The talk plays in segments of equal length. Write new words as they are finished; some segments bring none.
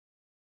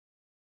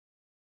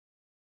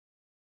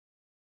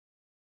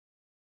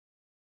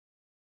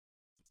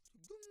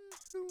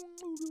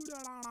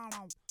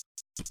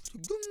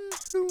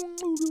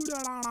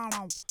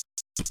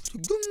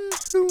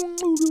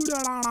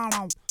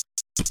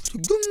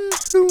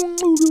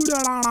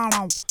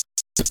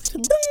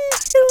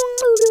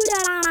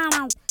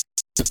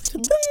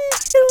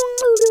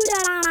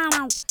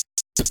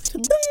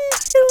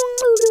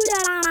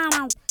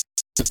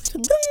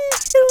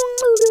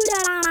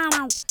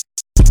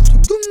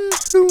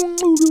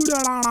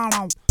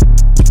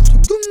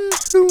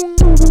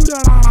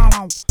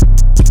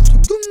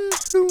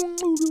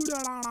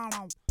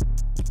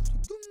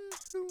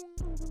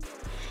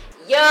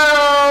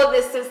Yo,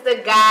 this is the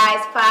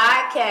Guys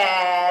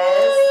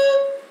Podcast.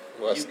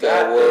 What's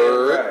that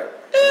word?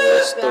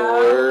 What's the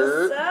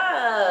word? What's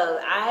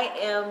up? I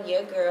am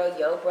your girl,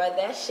 your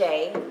brother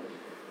Shay.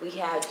 We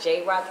have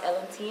J-Rock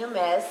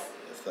LMTMS,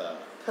 What's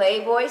up?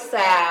 Playboy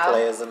Sal,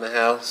 Players in the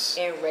house.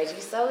 and Reggie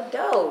So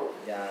Dope.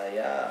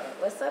 Yeah.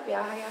 What's up,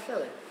 y'all? How y'all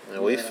feeling?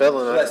 And we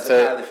feeling, I can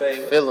tell you.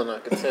 Feeling, I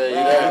can tell you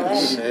that.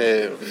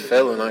 Shit,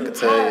 feeling, I can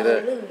tell you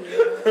that.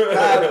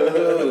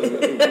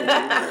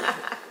 Hallelujah.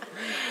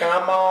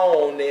 Come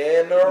on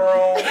in the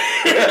room.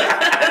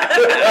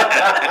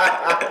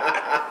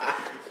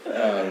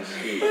 Oh,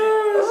 shit.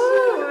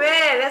 Ooh,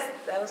 man,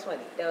 that was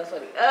funny.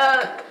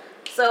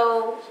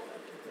 So,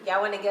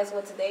 y'all want to guess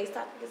what today's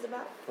topic is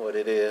about? What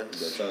it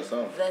is?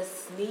 The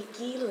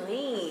sneaky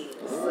links.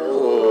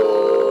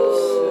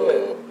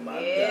 Oh,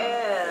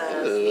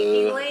 Yeah,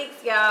 sneaky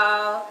links,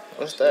 y'all.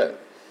 What's that?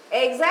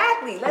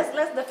 Exactly. Let's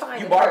define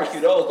You it barbecue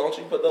first. those, don't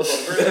you? Put those on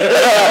the grill. I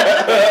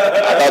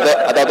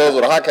thought those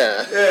were the hot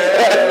kind.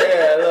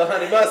 Yeah, a little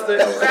honey mustard.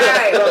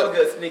 Right. That was a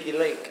good sneaky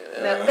link.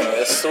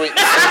 That's sweet.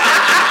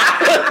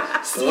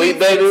 Sweet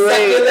baby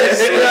Ray's.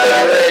 Sweet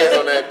baby Ray's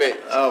on that bitch.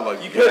 Oh my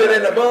god. You put it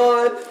in the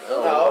bun.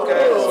 Oh,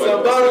 okay.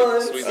 Some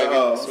buns.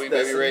 Sweet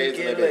baby Ray's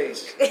in that bitch.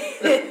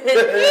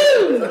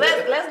 So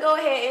let's go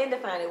ahead and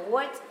define it.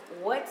 What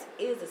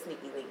is a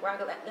sneaky link?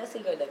 Rock, let's see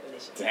your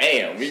definition.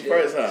 Damn, me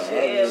first, huh?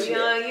 Yeah, we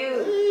on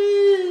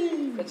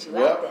you. Put you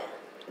out there.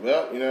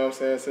 Well, you know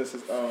what I'm saying?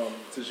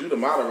 Since you the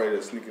moderator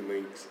of Sneaky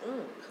Links,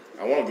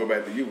 I want to go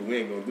back to you, but we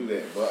ain't gonna do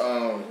that. But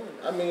I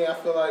mean, I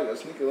feel like a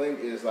sneaky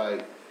link is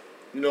like,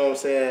 you know what I'm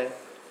saying?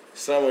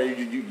 Somewhere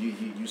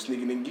you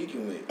sneaking and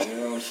geeking with. You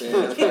know what I'm saying?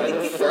 That's like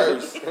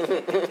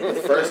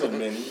the first of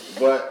many.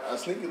 But a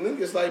sneaky link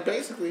is like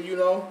basically, you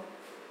know,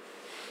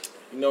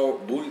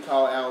 booty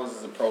call hours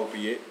is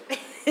appropriate.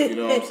 You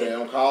know what I'm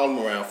saying? I'm calling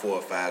them around 4 or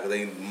 5 because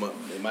they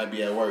might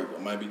be at work or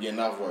might be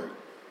getting off work.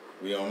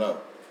 We don't know.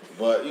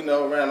 But, you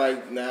know, around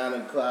like 9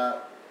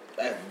 o'clock,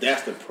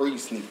 that's the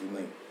pre-sneaky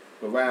link.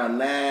 But around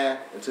 9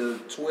 until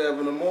 12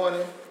 in the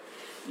morning,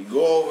 you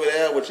go over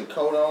there with your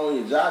coat on,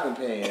 your jogging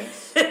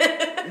pants.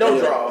 No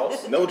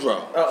draws. No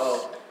draws.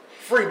 Uh-oh.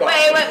 Free ball.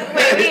 Wait, we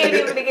ain't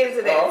even to get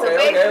into that. Okay, So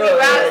basically,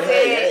 Rock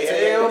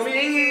said, tell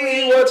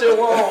me what you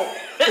want.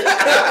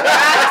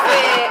 Rock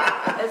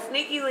said a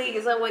sneaky link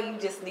is someone you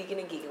just sneaking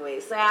and geeking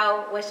with.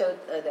 Sal, what's your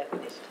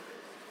definition?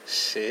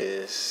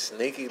 Shit,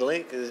 sneaky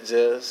link is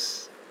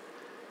just.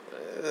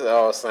 It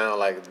all sound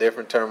like a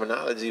different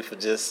terminology for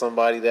just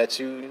somebody that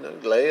you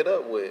laid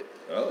up with.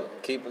 Oh.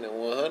 Keeping it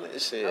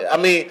 100 shit. Okay. I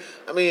mean,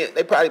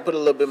 they probably put a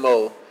little bit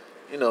more,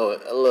 a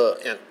little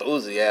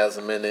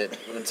enthusiasm in it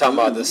when talking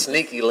about the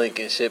sneaky link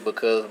and shit,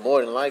 because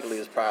more than likely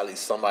it's probably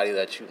somebody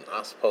that you're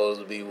not supposed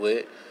to be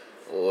with,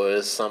 or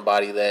it's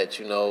somebody that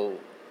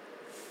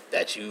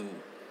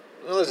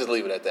let's just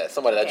leave it at that.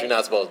 Somebody that you're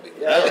not supposed to be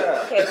with.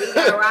 Yeah. Okay, we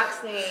got Rock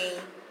saying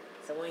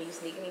someone you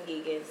sneaking and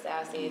geeking.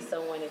 Sal saying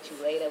someone that you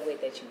laid up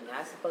with that you're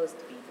not supposed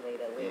to be laid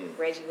up with.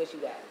 Reggie, what you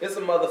got? It's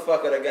a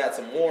motherfucker that got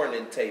some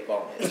warning tape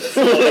on it. It's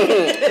a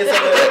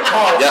little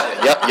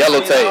caution.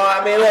 Yellow tape.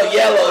 Little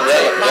yellow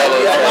tape. Might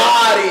be a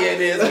body in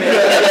this, man.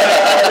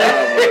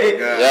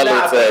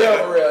 Yellow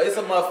tape. For real. It's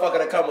a motherfucker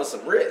that come with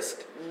some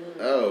risk.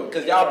 Oh.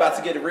 Because y'all about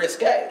to get it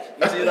risque.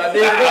 You see what I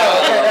did?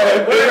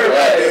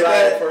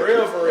 Like, for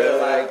real.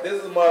 Like, this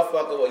is a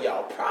motherfucker where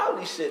y'all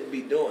probably shouldn't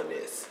be doing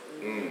this.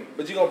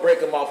 But you gonna break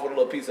them off with a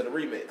little piece of the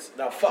remix.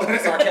 Now, fuck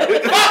this R. Kelly.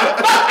 Fuck,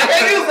 I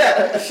can't use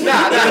that.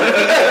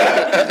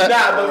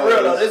 Nah, but for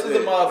real though, this is a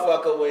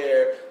motherfucker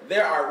where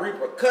there are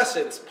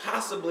repercussions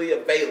possibly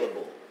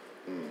available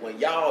when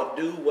y'all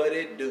do what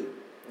it do.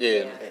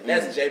 Yeah. And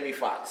that's Jamie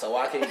Foxx, so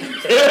I can't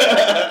use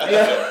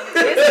that.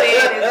 This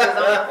man is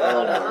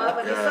on the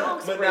motherfucking song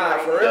But spree nah,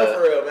 right for now.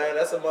 real, man,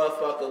 that's a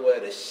motherfucker where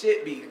the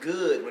shit be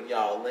good when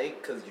y'all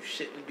link, because you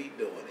shouldn't be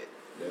doing it.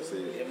 That's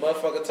it. Your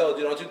motherfucker told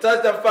you, don't you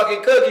touch them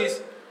fucking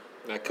cookies.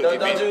 That cookie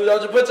Don't you do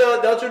that.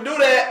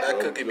 That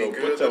cookie be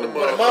good to the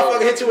When a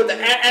motherfucker hit you with the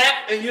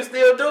and you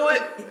still do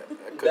it,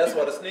 that's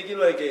what a sneaky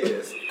link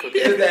is.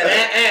 Is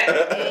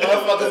that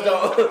motherfuckers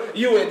don't,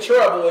 you in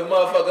trouble if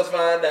motherfuckers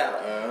find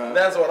out.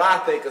 That's what I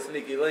think a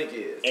sneaky link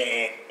is.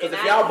 Because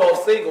if y'all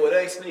both single, it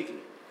ain't sneaky.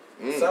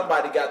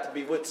 Somebody got to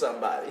be with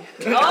somebody. Oh,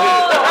 okay, so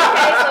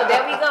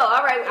there we go.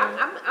 All right,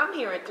 I'm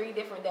hearing 3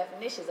 different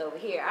definitions over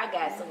here. I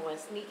got someone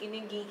sneaking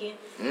and geeking,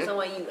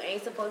 someone you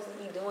ain't supposed to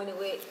be doing it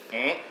with.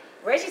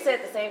 Reggie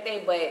said the same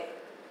thing, but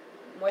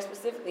more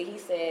specifically, he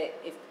said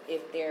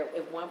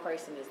if one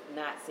person is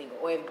not single,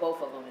 or if both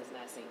of them is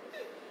not single.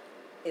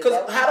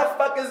 Because how the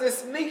fuck is it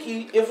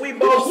sneaky if we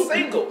both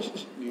single?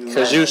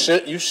 Because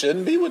you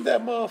shouldn't be with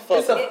that motherfucker.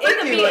 It's a It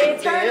could be freaky an link,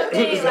 internal man.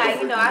 thing,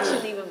 like, I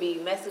shouldn't even be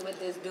messing with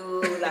this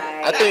dude.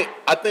 Like, I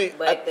think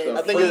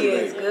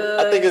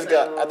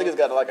it's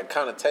got like a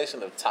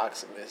connotation of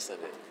toxicness in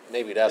it.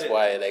 Maybe that's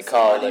why they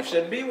call it. You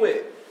shouldn't be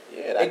with.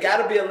 Yeah, it got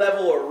to be a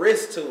level of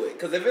risk to it.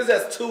 Because if it's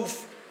just two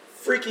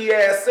freaky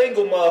ass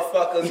single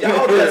motherfuckers,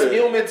 y'all just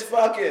humans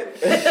fucking. You know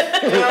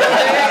what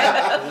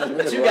I mean?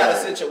 But you got a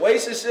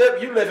situationship,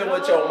 you living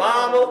with your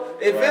mama.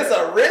 If it's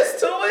a risk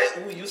to it,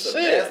 ooh, you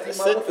some nasty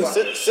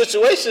motherfucker.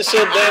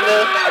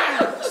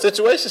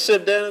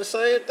 Situationship, then the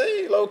same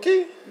thing, low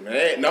key.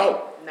 Man,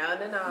 no.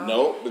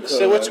 No. Because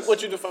So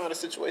what you define a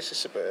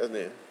situationship as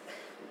then?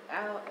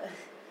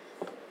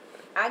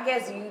 I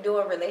guess you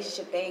doing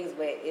relationship things,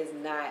 but it's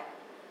not.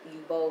 You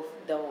both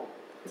don't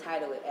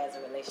title it as a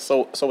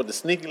relationship. So with the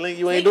sneaky link,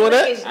 you ain't doing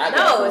that?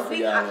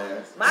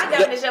 My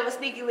definition of a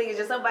sneaky link is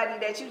just somebody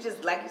that you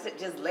just, like you said,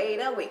 just laid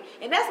up with.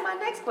 And that's my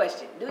next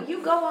question. Do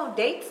you go on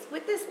dates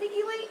with this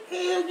sneaky link?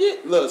 Hell yeah.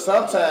 Look,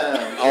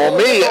 sometimes on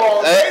me.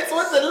 Dates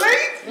with the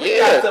link? We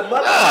got the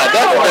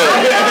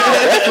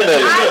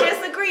definitely. I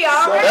disagree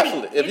already.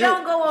 Definitely. You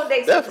don't go on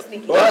dates with the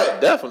sneaky link.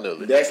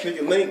 Definitely. That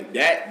sneaky link,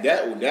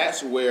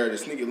 that's where the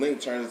sneaky link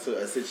turns into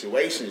a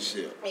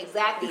situationship.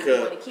 Exactly. If you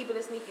want to keep it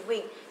a sneaky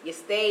link, you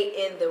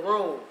stay in the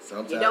room.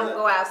 You don't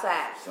go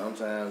outside.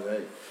 Sometimes,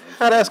 hey.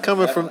 How that's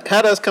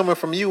coming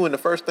from you when the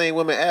first thing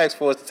women ask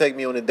for is to take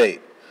me on a date?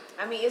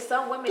 I mean, it's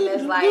some women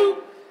that's like,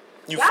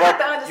 y'all have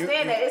to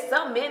understand that it's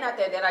some men out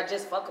there that are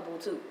just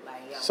fuckable too.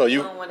 Like,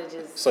 yo, don't want to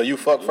just. So you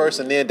fuck first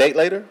and then date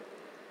later?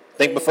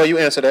 Think before you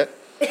answer that.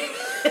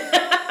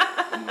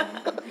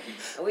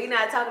 We're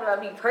not talking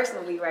about me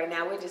personally right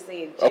now. We're just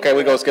saying. Okay,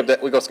 we're gonna skip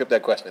that. We're gonna skip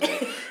that question.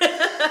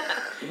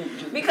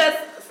 Because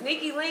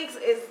sneaky links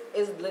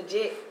is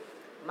legit.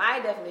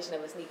 My definition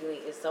of a sneaky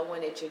link is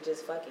someone that you're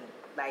just fucking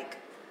like.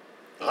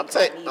 I'm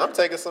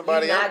taking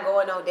somebody. You're not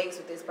going on dates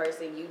with this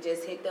person. You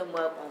just hit them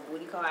up on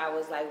booty call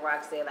hours, like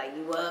Rock said. Like,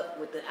 you up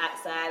with the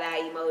side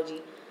eye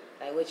emoji.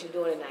 Like, what you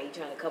doing tonight? You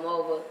trying to come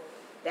over?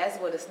 That's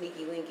what a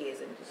sneaky link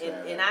is,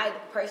 and I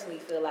personally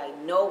feel like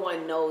no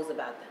one knows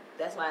about them.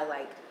 That's why,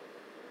 like,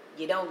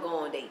 you don't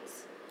go on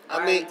dates.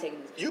 I mean,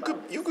 you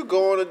could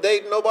go on a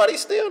date and nobody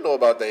still know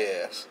about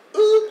their ass.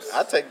 Oops.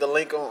 I take the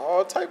link on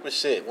all type of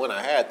shit when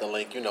I had the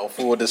link,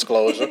 full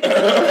disclosure.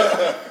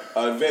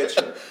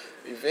 Adventure.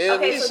 You feel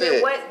me? So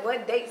then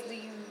what dates do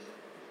you?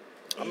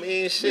 I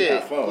mean,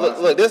 shit.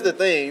 Look, this is the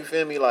thing. You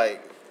feel me?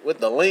 Like, with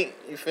the link,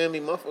 you feel me?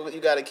 Motherfucker, you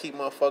got to keep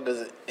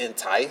motherfuckers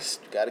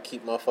enticed. You got to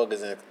keep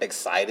motherfuckers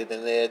excited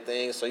and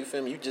everything. So, you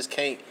feel me? You just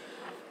can't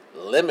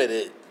limit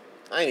it.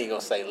 I ain't even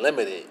gonna say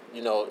limited.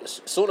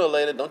 Sooner or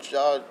later, don't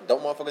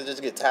motherfuckers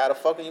just get tired of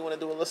fucking? You want to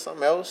do a little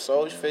something else?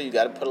 So you feel you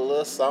got to put a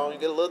little song. You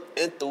get a little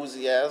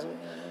enthusiasm.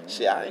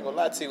 Shit, I ain't gonna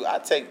lie to you. I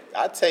take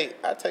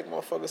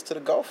motherfuckers to the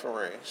golfing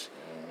range.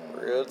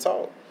 Real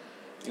talk.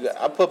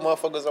 I put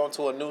motherfuckers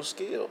onto a new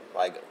skill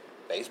like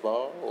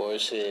baseball or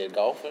shit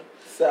golfing.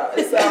 So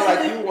it sounds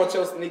like you want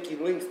your sneaky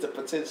links to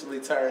potentially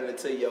turn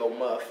into your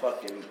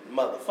motherfucker.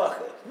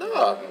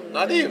 No,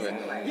 not even.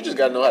 You just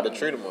gotta know how to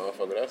treat a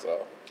motherfucker. That's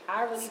all.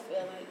 I really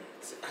feel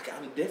like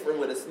I'm different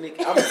with a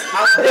sneaky. I'm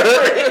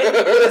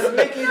different with a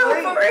sneaky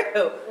link. For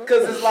real.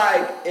 Because it's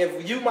like,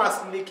 if you my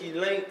sneaky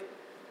link,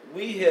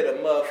 we hit a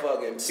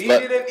motherfucking beat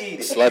it and eat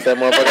it. Slut that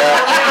motherfucker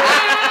out.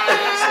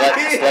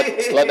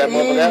 Slut that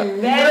motherfucker out.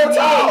 Real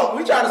talk.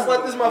 We trying to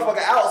slut this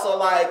motherfucker out. So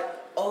like,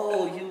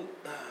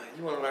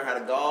 you want to learn how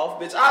to golf,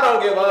 bitch? I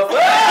don't give a fuck. You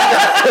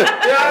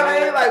know what I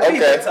mean? Like, we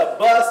hit to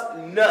bust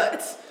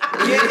nuts,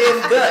 get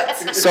in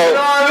guts. So, you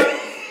know what I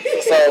mean?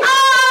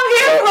 I'm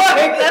here for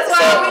it. That's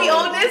why we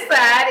on this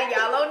side and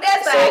y'all on that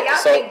side.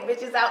 Y'all take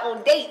bitches out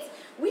on dates.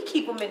 We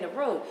keep them in the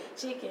room.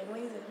 Chicken,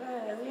 wings, and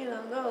fries. We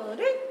don't go on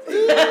dates.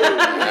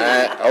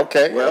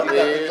 Okay. Well, we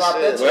got to drop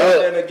that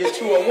chicken and get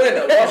you a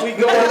winner. What we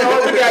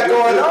got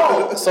going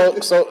on?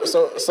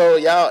 So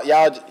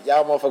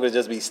y'all motherfuckers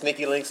just be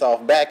sneaky links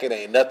off back. It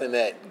ain't nothing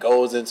that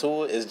goes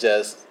into it. It's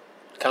just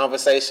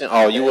conversation.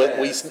 Oh,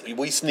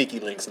 we sneaky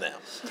links now.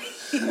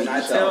 And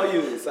I tell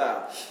you,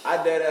 Sal,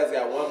 I dead ass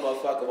got one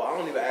motherfucker. Well, I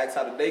don't even ask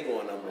how the day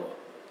going no more.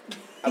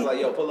 I was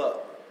like, yo, pull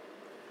up.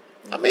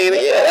 I mean,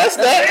 yeah, that's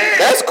that.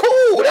 That's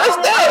cool. That's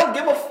that. I don't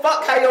give a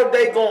fuck how your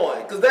day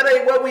going, cause that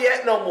ain't where we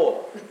at no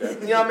more.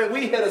 You know what I mean?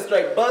 We hit a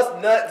straight bust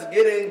nuts,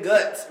 get in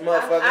guts,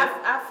 motherfucker.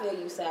 I feel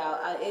you, Sal.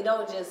 It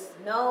don't just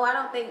I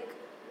don't think.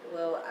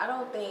 Well, I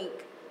don't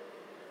think.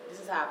 This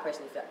is how I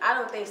personally feel. I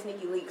don't think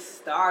sneaky leaks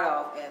start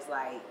off as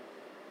like,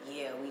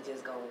 yeah, we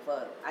just gonna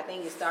fuck. I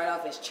think it start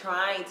off as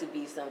trying to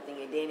be something,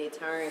 and then it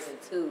turns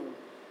into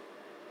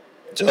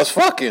just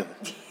fucking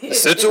the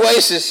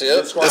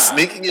situationship, the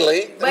sneaky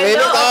link. But a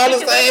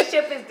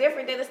situationship is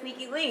different than a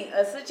sneaky link.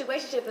 A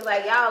situationship is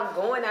like y'all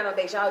going out on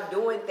dates, y'all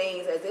doing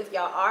things as if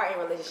y'all are in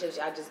relationships.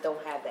 Y'all just don't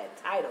have that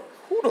title.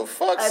 Who the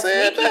fuck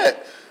said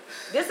that?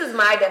 This is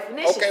my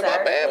definition, Okay, sir.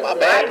 my bad. My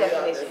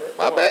definition.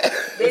 My bad.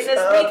 Then the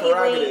sneaky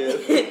link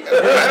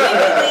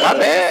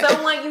is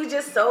someone you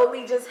just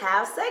solely just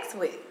have sex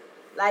with.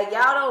 Like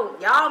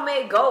y'all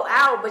may go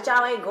out, but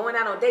y'all ain't going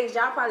out on dates.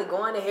 Y'all probably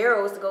going to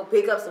Harold's to go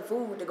pick up some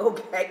food to go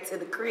back to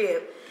the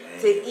crib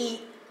to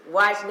eat,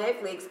 watch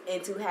Netflix,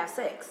 and to have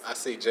sex. I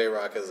see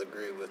J-Rock has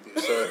agreed with you,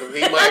 so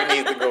he might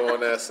need to go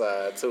on that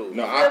side too.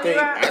 No, I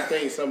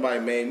think somebody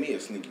made me a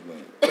sneaky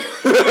link.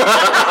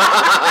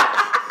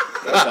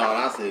 That's all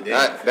I said.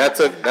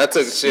 That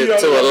took shit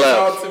to a left.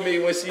 Talk to me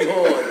when she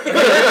horny.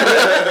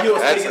 You a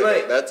sneaky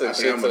link. That took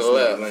shit to the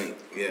left.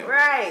 Yeah.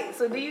 Right.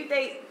 So do you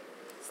think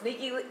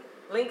sneaky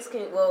links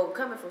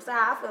coming from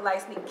side, I feel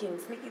like sneaky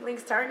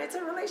links turn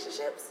into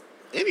relationships?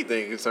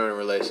 Anything can turn a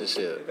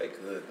relationship. They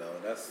could though.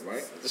 That's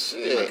right.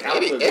 Shit.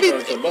 Real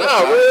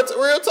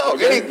Real talk.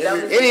 Okay.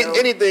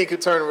 Anything could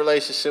turn a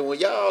relationship. When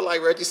y'all,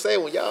 like Reggie said,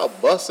 when y'all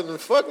busting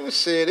and fucking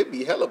shit, it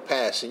be hella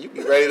passion. You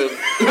be ready to. You did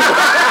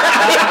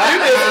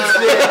some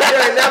shit you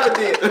ain't never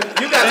did.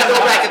 You got to go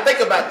back and think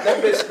about it.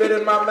 That bitch spit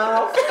in my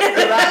mouth.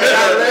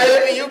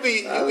 You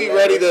be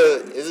ready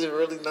to. Is it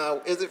really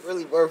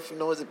worth?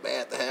 Is it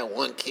bad to have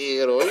one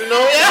kid or y'all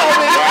know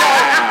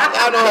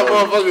how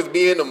motherfuckers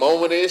be in the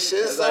moment and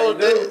shit. So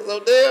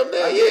damn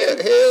that, yeah,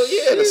 hell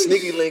yeah, the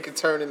sneaky link can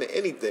turn into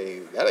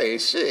anything. That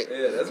ain't shit.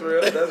 Yeah, that's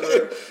real.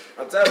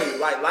 I'm telling you,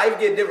 like life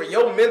get different.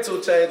 Your mental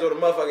change when a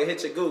motherfucker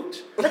hit your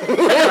gooch. I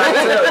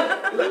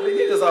tell you,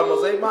 you just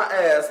almost ate my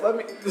ass. Let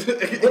me.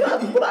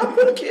 Would I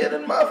put a kid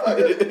in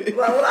motherfucker?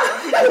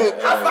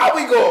 Like, how far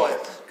we going?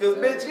 Cause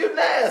bitch, you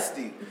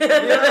nasty. You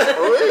know?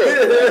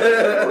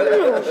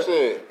 Real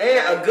shit.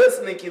 And a good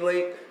sneaky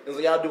link is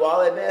when y'all do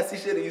all that nasty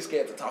shit and you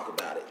scared to talk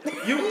about it. I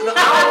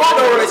don't want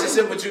no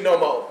relationship with you no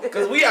more.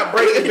 Cause we are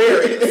breaking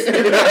barriers.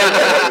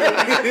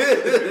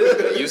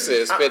 You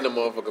said spit in the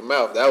motherfucking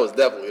mouth. That was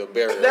definitely a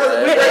barrier. We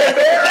breaking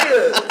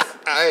barriers.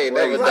 I ain't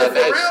never done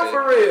that shit.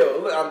 For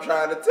real. Look, I'm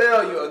trying to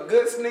tell you, a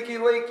good sneaky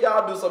link,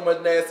 y'all do so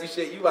much nasty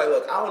shit. You like,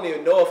 look, I don't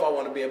even know if I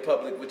want to be in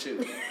public with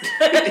you.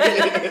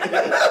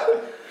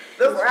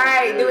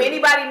 Right. Do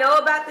anybody know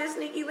about this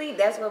sneaky link?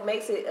 That's what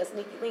makes it a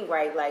sneaky link,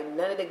 right? Like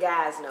none of the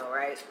guys know,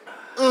 right?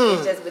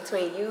 It's just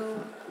between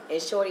you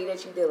and shorty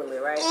that you're dealing with,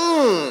 right?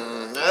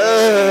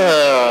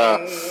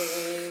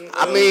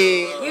 I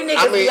mean, you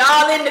niggas be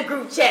all in the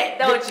group chat,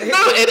 don't you?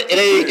 No,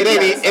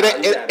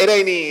 it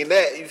ain't even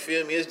that. You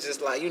feel me? It's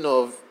just like,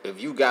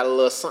 if you got a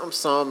little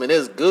something and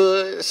it's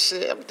good,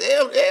 shit, I'm gonna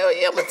tell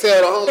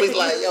the homies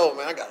like, yo,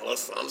 man, I got a little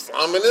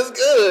something and it's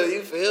good.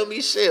 You feel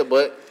me? Shit,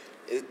 but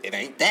it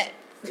ain't that.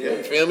 Yeah.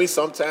 You feel me?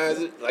 Sometimes,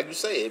 like you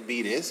say, it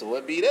be this or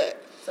it be that.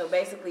 So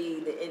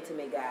basically, the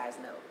intimate guys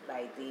know,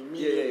 like the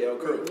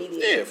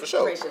immediate, for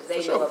sure.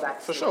 They know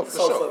about for sure.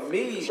 For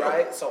me,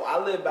 right? So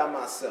I live by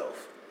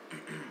myself.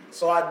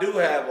 So I do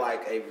have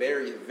like a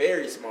very,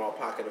 very small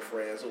pocket of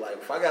friends who like,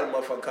 if I got a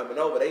motherfucker coming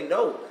over, they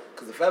know.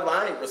 Because if ever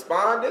I ain't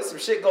responding, some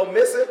shit go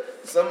missing,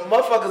 some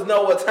motherfuckers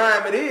know what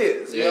time it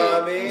is. You know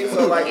what I mean?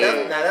 So like,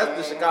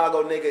 that's the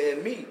Chicago nigga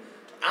in me.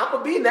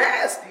 I'ma be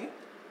nasty,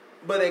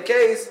 but in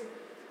case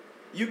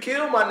you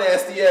kill my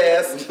nasty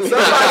ass, somebody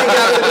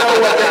got to know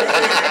what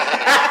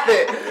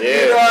happened.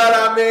 Yeah. You know what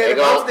I mean? If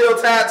I'm still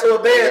tied to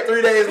a bed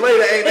 3 days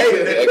later, ain't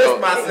able to twist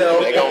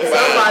myself,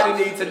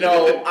 somebody needs to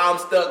know I'm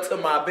stuck to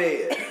my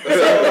bed.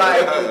 So,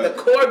 like, the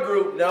core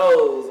group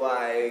knows,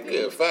 like,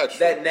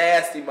 that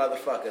nasty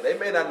motherfucker. They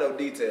may not know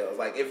details.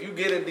 Like, if you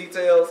get in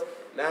details,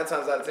 9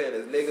 times out of 10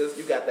 is niggas,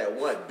 you got that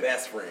one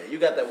best friend. You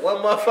got that one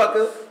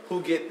motherfucker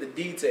who get the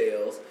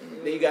details.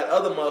 Then you got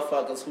other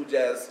motherfuckers who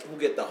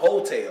get the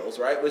hotels,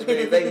 right? Which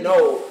means they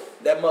know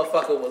that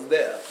motherfucker was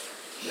there.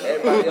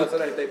 Everybody else,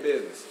 it ain't their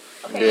business.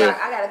 Okay, Rock,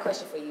 I got a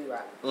question for you,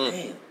 Rock.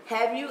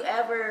 Have you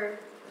ever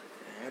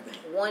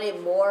wanted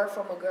more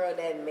from a girl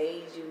that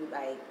made you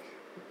like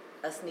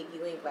a sneaky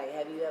link? Like,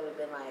 have you ever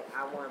been like,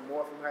 I want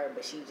more from her,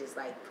 but she just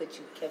like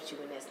kept you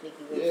in that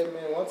sneaky link? Yeah,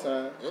 man, one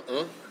time.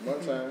 One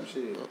time,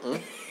 shit.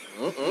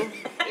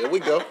 Here we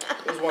go.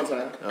 It was one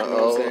time. You know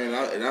what I'm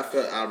saying? I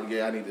felt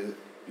obligated. I need to,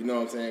 you know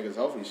what I'm saying? Because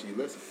hopefully she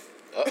listens.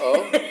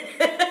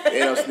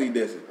 Ain't no sneak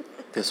dissing.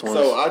 This one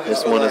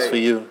is for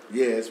you.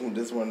 Yeah, this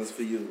one is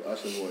for you,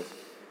 Usher voice.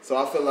 So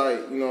I feel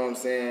like, you know what I'm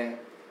saying,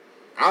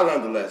 I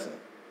learned the lesson.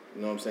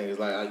 You know what I'm saying? It's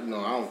like, I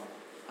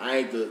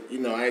ain't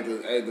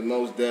the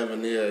most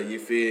debonair, you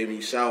feel me,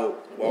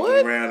 shout,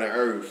 walking around the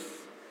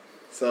earth.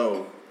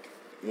 So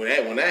when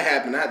that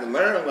happened, I had to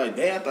learn, like,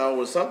 damn, I thought it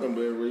was something,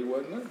 but it really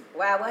wasn't nothing.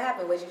 Wow, what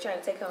happened? Was you trying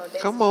to take her on a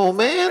date? Come on,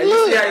 man. And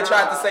you see how you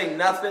tried to say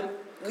nothing?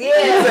 Yeah.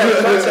 Let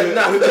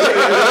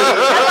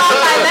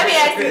me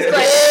ask you this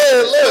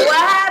question. So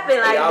what happened?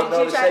 Like,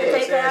 did you try to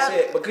take her out?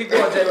 But keep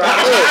going, J-Rock.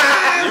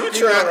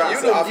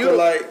 I feel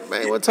like,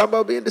 man, we're talking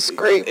about being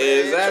discreet.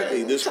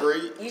 Exactly,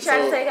 discreet. You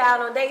tried to take her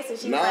out on dates, and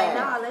she was like,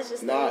 "Nah, let's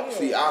just stay in."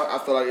 See, I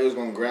felt like it was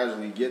gonna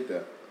gradually get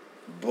there,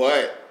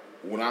 but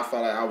when I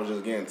felt like I was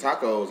just getting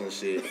tacos and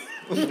shit,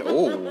 I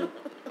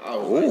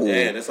was like,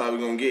 damn, that's how we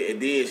gonna get.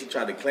 And then she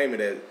tried to claim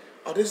it as,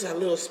 oh, this is our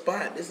little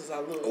spot. This is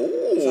our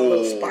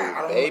little spot.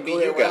 I don't baby,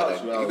 you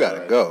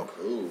gotta go.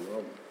 Cool.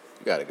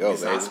 You gotta go,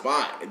 it's baby. our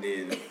spot, and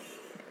then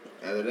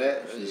after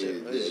that,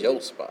 It's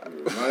your spot.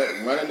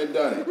 Running and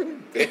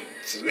done it.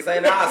 This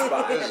ain't our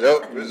spot.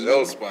 It's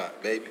your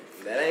spot, baby.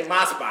 That ain't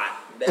my spot.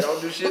 They don't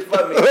do shit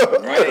for me.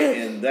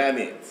 Running and done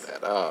it.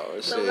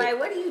 So like,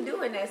 what do you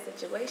do in that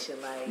situation?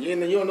 Like, You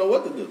don't know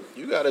what to do.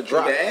 You gotta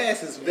drop. The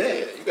ass is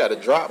dead. You gotta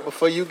drop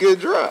before you get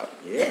dropped.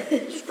 Yeah.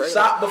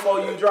 Shop before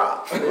you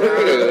drop.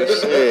 Real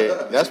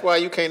shit. That's why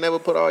you can't never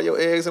put all your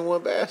eggs in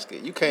one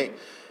basket. You can't.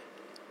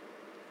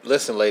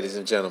 Listen, ladies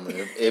and gentlemen,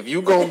 if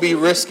you gonna be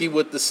risky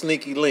with the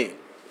sneaky link,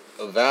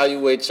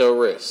 evaluate your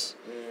risk.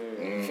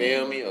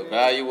 Feel me?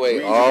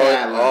 Evaluate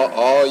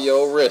all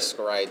your risk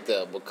right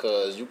there,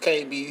 because you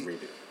can't be.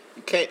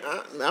 You can't.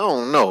 I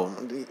don't know.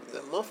 The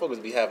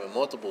motherfuckers be having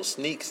multiple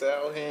sneaks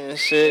out here and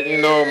shit.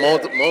 You know,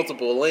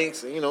 multiple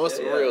links. You know, it's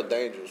a real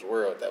dangerous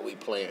world that we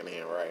playing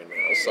in right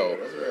now. So.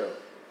 That's real.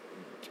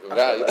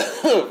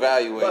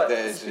 Evaluate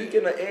that speaking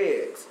shit. of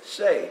eggs,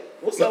 Shay,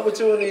 what's up with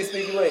you and these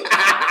sneaky links?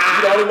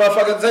 You the only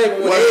motherfucking table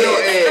with What's eggs. your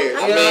eggs?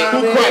 Who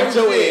cracked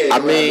your eggs? I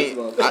mean,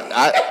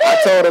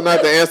 I told her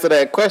not to answer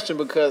that question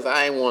because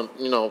I ain't want,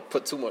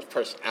 put too much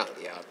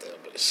personality out there.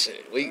 But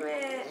shit, we go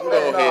ahead.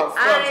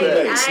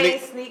 I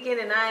ain't sneaking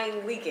and I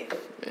ain't leaking.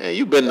 Man,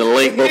 you been the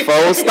link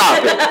before.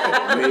 Stop it.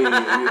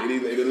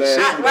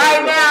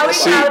 Right now, we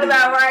talking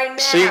about right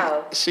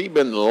now. She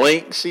been the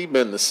link. She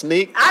been the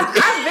sneak. I've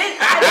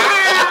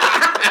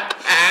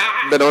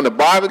been on the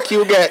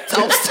barbecue, got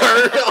toast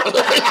turned on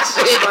that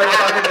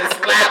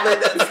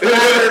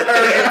Slathered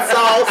her in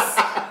sauce.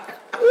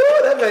 Ooh,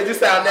 that made you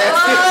sound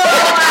nasty.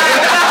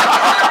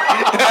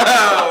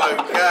 Oh my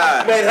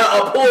God. Made her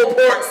a pulled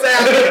pork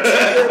sandwich.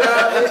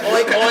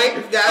 Oink oink.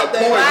 Got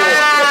that.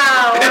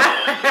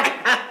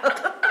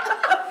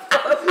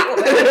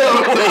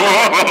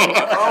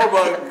 Oh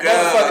my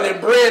God.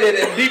 Fucking breaded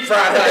and deep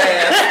fried her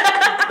ass.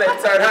 They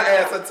turned her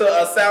ass into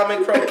a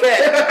salmon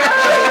croquette. Shut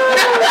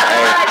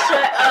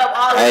up,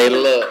 all of Hey, you.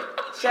 look.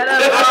 Shut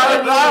up, all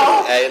of you.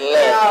 Hey, look.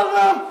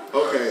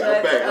 Okay,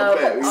 I'm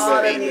back. We all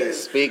of back. you.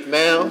 Speak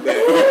now or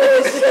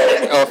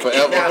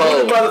forever Now,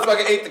 who hold.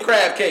 motherfucker ate the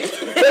crab cake?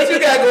 What you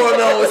got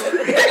going on with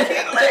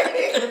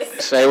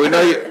Shay, we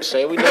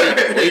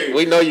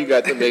know you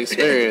got the big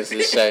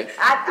experiences, Shay.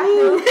 I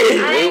do.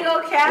 I ain't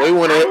gonna cap. We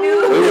want I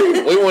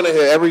do. we want to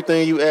hear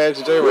everything you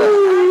asked J-Rock. I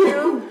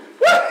do.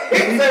 He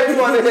said we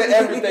want to hear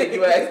everything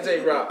you asked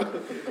J-Rock.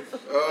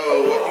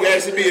 Oh, you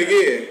asking me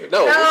again?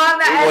 No, I'm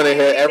not we want to asking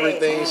hear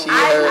anything. everything she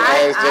heard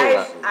asked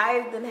J-Rock.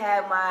 I've been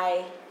had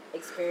my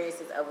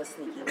experiences of a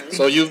sneaky link.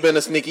 So you've been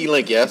a sneaky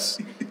link, yes?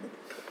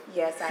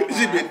 Yes, I She been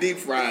have. deep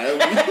fried.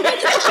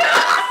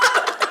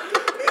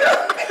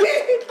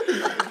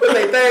 Put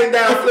their thing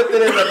down, flipped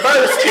it in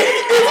reverse.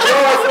 It's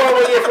going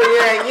forward here for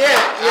yang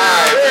yang.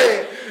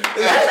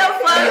 Shut the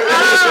fuck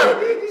up.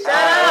 Shut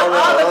up,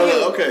 all of you.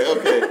 Okay.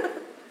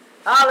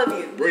 All of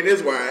you. Bring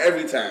this wine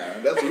every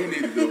time. That's what you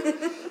need to do.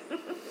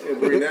 Yeah,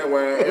 bring that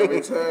wine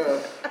every time.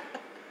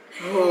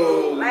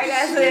 Oh, Like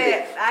I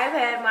said, I've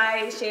had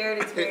my shared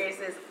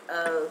experiences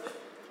of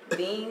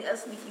being a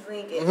sneaky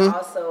link and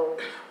also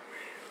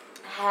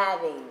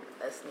having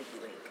a sneaky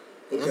link.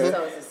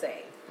 So to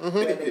say. Where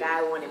the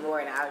guy wanted more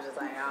and I was just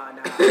like, oh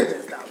no, I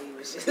just thought we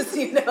was just,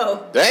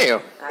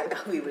 Damn. I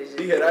thought we was just.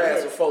 He hit her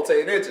ass with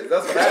 14 inches.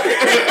 That's what happened.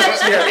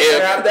 She had to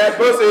grab that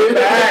pussy.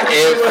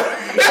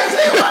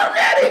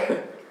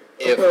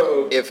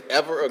 If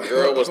ever a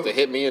girl was to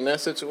hit me in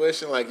that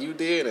situation like you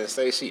did and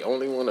say she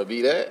only want to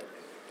be that,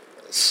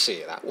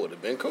 shit, I would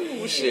have been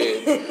cool.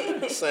 Shit,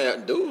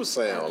 dude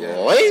sound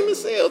lame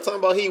as hell. Talking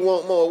about he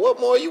want more. What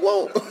more you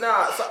want?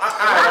 Nah, so A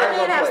lot of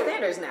men have play.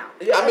 standards now.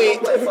 Yeah, I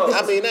mean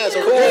that's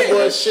cool,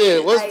 but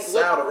shit.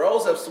 Now the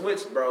roles have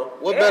switched, bro.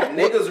 What better?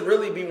 Niggas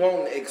really be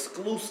wanting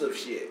exclusive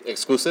shit.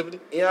 Exclusivity?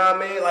 You know what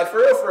I mean? Like for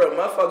real,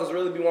 motherfuckers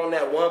really be wanting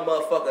that one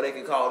motherfucker they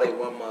can call they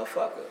one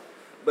motherfucker.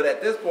 But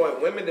at this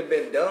point, women have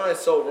been done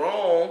so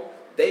wrong.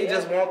 They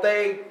just want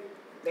They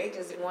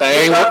just want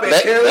They want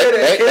that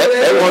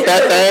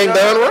thing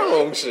done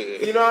wrong.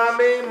 Shit. You know what I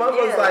mean?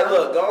 Motherfuckers Yeah. like,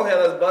 look, go ahead,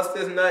 let's bust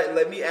this nut and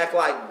let me act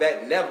like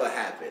that never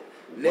happened.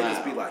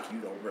 Niggas be like, you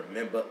don't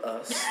remember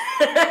us.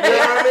 You know what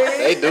I mean?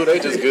 They do. They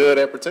just good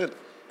at pretending.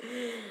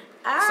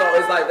 So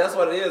it's like, that's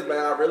what it is, man.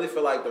 I really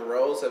feel like the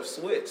roles have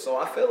switched. So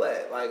I feel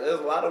that. Like,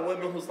 there's a lot of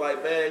women who's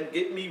like, man,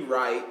 get me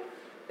right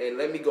and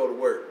let me go to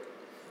work.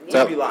 We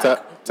be like, was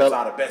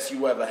I the best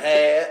you ever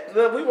had?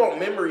 Look, we want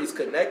memories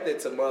connected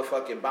to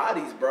motherfucking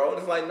bodies, bro. And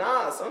it's like,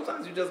 nah,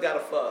 sometimes you just gotta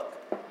fuck.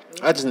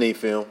 I just need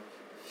film.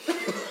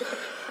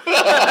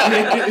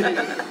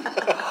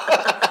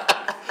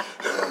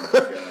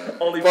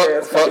 Only Fuck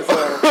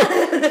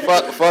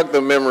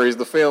the memories.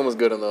 The film is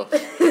good enough.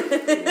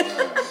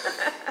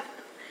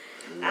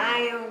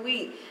 I am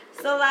weak.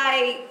 So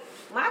like,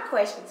 my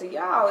question to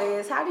y'all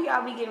is, how do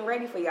y'all be getting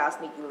ready for y'all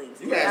sneaky links?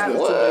 You asked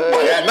What?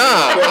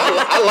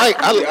 I like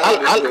that one.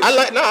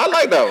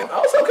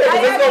 Oh, it's okay,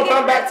 because it's gonna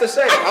come back to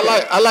Shay.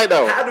 I like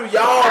that one. How do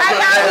y'all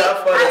prepare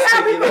for the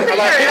sticky link?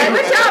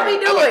 What y'all be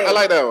doing? I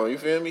like that one. You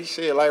feel me?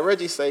 Shit, like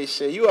Reggie say,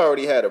 shit, you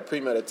already had a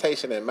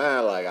premeditation in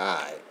mind. Like, all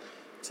right,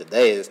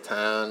 today it's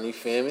time, you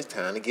feel me? It's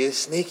time to get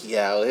sneaky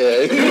out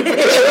here.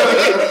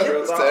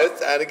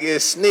 It's time to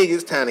get sneaky.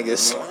 It's time to get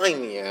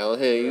slimy out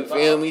here. You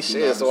feel me?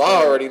 Shit. So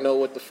I already know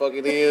what the fuck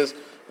it is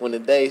when the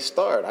day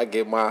start. I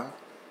get my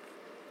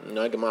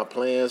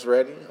plans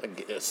ready.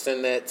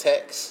 Send that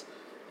text.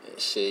 And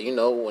shit,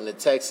 when the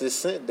text is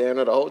sent down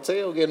at the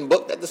hotel, getting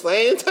booked at the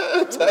same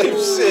time type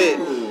shit.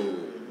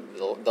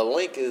 The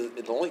link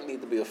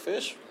needs to be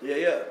official.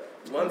 Yeah.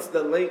 Once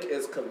the link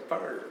is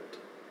confirmed,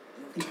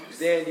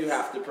 then you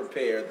have to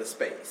prepare the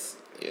space.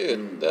 Yeah,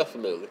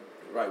 definitely.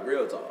 Right,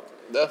 real talk.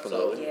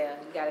 Definitely. So, yeah,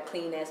 you gotta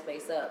clean that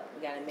space up.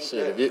 You gotta make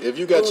shit. it. If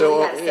you got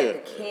your own,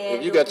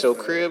 if you got your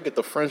crib, get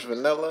the French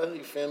vanilla.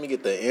 You feel me?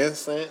 Get the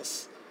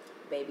incense.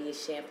 Baby,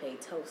 it's champagne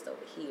toast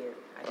over here.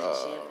 I got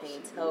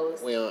champagne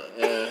toast. That's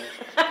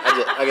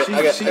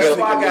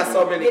why I got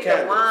so many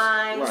candles.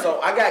 Wine.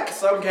 So I got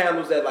some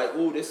candles that like,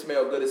 ooh, this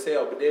smell good as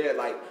hell. But then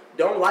like,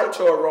 don't light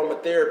your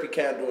aromatherapy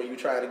candle when you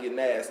trying to get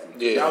nasty.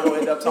 Yeah. Y'all gonna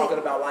end up talking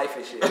about life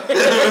and shit.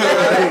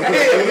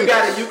 If you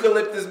got a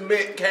eucalyptus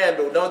mint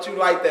candle, don't you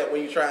light that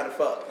when you trying to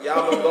fuck.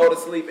 Y'all gonna go to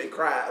sleep and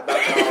cry about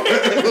y'all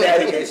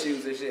daddy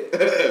issues and shit. But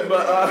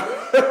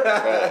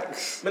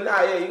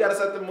nah, yeah, you gotta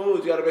set the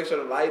mood. You gotta make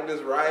sure the lighting is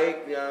right.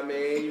 You know what I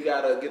mean? You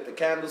gotta get the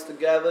candles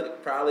together.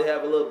 Probably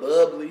have a little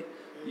bubbly.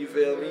 You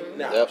feel me?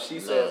 Now, if she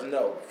says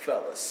no,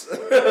 fellas.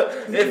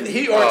 If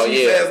he or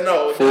she says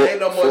no, ain't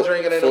no more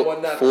drinking, ain't no more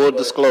nothing. Full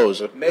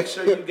disclosure. Make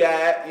sure you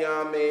got, you know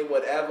what I mean,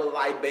 whatever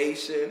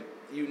libation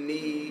you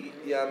need,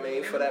 you know what I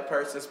mean, for that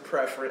person's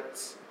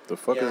preference. The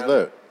fuck is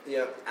that?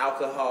 Yeah,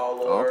 alcohol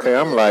or... Okay,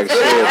 I'm like,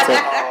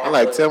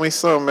 shit. Tell me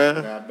something,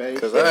 man.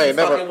 Because I ain't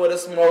never... fucking with a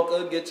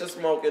smoker, get your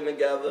smoking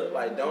together.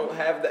 Like, don't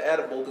have the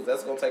edible, because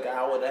that's going to take an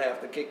hour and a half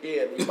to kick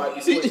in. You might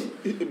be switching.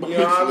 You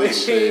know what I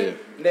mean?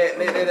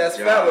 That's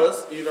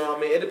fellas, you know what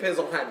I mean? It depends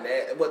on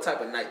what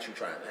type of night you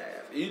trying to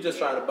have. You just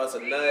trying to bust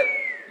a nut,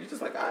 you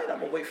just like, all right, I'm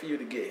going to wait for you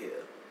to get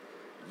here.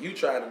 You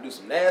trying to do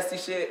some nasty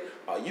shit,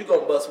 or you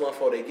going to bust one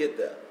before they get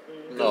there.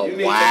 No, you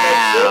need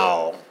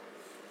wow.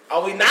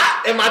 Are we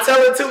not? Am I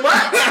telling too much?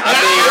 I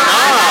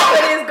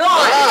mean, it's going.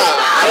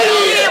 I mean,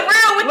 being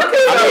real with the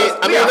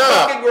people. We are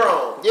fucking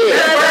grown.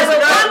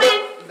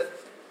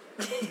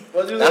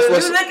 As a woman,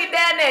 you looking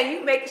down there,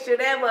 you making sure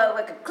that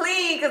motherfucker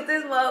clean, because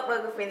this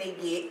motherfucker finna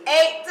get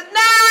 8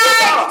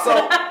 tonight.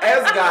 So,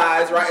 as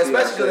guys, right,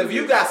 especially because if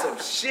you got some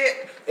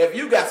shit, if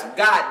you got some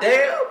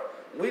goddamn,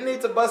 we need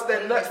to bust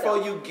that nut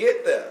before you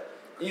get there.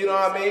 You know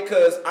what I mean?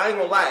 Because I ain't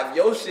gonna lie, if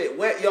your shit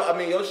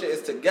your shit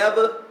is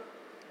together,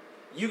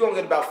 you gonna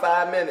get about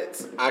 5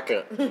 minutes. I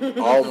can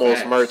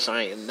almost merch.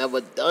 I ain't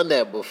never done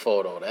that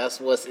before though. That's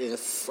what's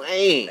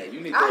insane.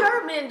 Hey, I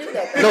heard men do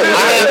that.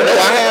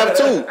 I have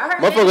too. I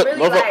heard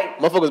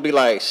motherfuckers be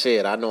like,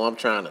 shit, I know I'm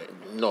trying to,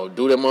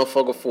 do that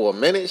motherfucker for a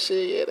minute.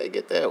 Shit, yeah, they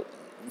get that. You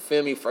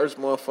feel me? First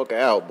motherfucker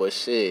out, but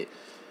shit,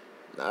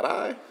 not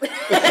I.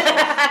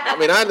 I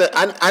mean, I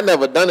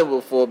never done it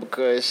before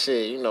because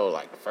shit,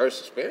 like the first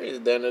experience,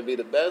 then it'd be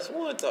the best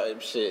one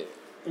type shit.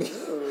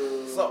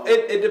 So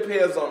it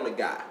depends on the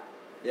guy.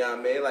 You know what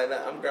I mean? Like,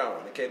 I'm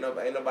grown. Ain't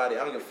nobody,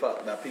 I don't give a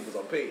fuck about people's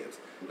opinions.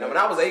 Now, when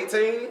I was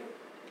 18,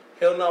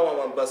 hell no, I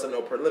wasn't busting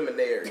no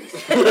preliminaries.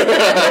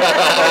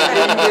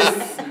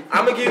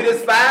 I'm going to give you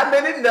this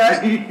 5-minute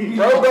nut.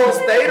 Bro, gonna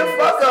stay the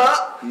fuck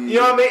up. You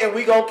know what I mean? And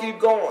we gonna keep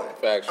going.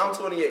 Factual. I'm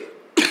 28.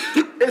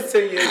 It's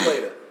 10 years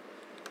later.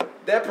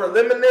 That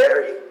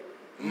preliminary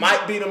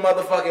might be the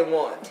motherfucking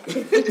one.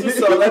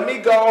 So let me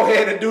go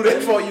ahead and do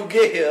that before you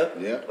get here.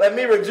 Yeah. Let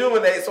me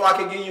rejuvenate so I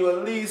can give you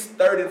at least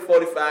 30 to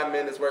 45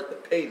 minutes worth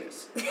of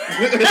penis. I'm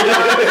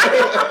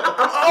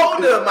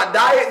older. My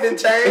diet done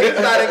changed.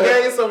 I done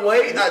gained some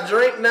weight. I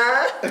drink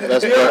now.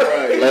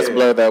 Let's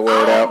blur that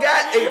word out. I don't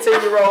got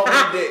 18-year-old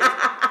dick.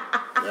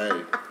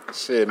 Right.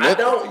 Shit, I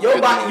don't.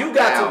 Your body, you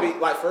got to be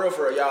like for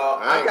real, y'all.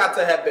 I got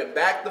to have been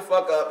backed the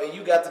fuck up, and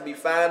you got to be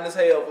fine as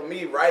hell for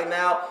me right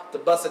now to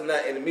bust a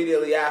nut, and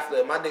immediately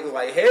after, my nigga's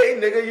like, "Hey,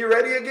 nigga, you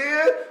ready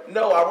again?"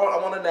 No, I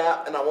want a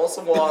nap, and I want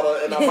some water,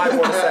 and I might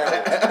want a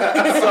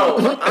sandwich. So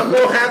I'm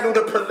gonna handle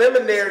the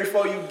preliminary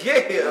before you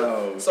get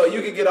here, so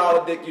you can get all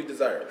the dick you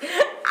deserve.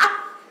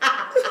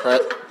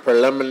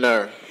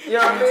 Preliminary. You know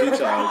what I mean? Teach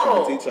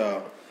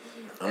y'all.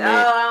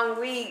 I'm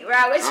weak,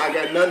 right? I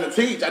got nothing to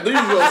teach. I knew you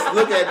was gonna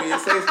look at me and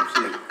say some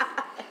shit.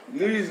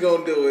 Knew you was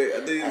gonna do it. I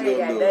knew you was gonna do it.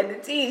 Got nothing to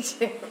teach.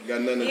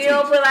 Got nothing to teach. You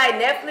don't put like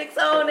Netflix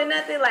on or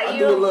nothing? Like I you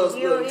do a little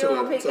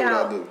don't pick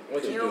out.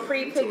 What You don't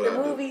pre-pick the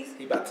movies?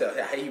 He about to tell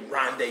you how he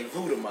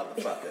rendezvous the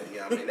motherfucker. You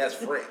know what I mean? That's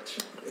French.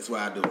 That's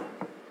what I do.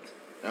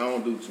 I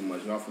don't do too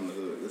much. I'm from the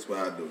hood. That's what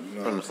I do. You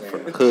know what I'm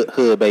saying?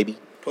 Hood, baby.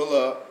 Pull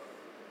up.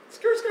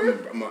 Skirt.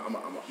 I'm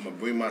gonna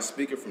bring my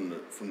speaker from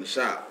the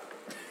shop.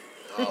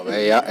 Oh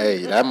man,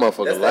 that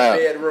motherfucker That's loud. that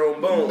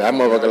bedroom boom. That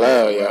motherfucker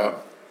loud, y'all.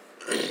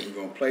 We're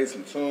gonna play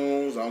some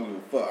tunes. I don't give a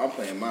fuck. I'm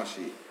playing my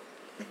shit.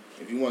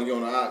 If you want to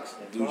get on the aux,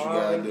 do what you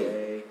gotta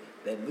do.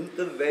 That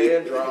Luther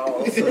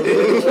Vandross.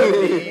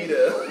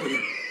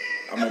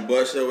 I'm gonna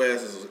bust your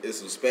ass. It's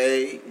some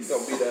spades. You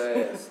gonna beat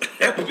her ass.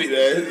 I'm gonna beat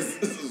her ass.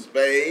 It's some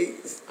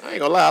spades. I ain't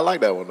gonna lie, I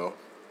like that one though.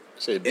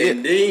 Shit,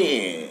 And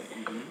then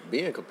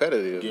being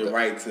competitive. Get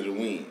right to the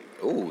win.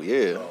 Ooh,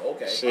 yeah. Oh,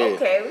 okay. Shit.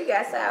 Okay, we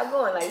got Sal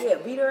going. Like, yeah,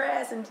 beat her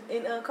ass in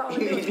Call of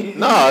Duty.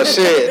 Nah,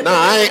 shit. Nah,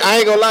 I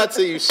ain't gonna lie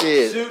to you,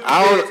 shit. Shoot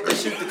I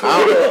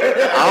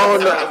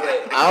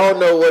don't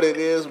know what it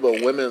is,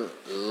 but women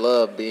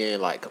love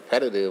being like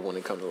competitive when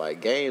it comes to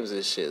like games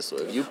and shit. So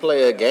if you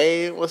play a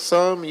game or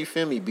something, you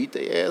feel me, beat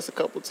their ass a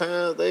couple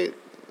times, they'll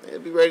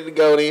be ready to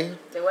go then.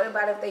 So what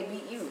about if they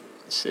beat you?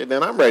 Shit,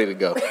 then I'm ready to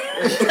go. So what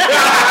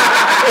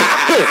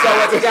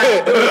you got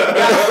to do? You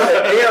got to put a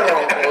dare on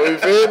it. You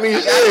feel me?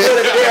 You got to put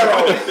a dare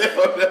on it.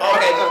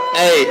 Okay.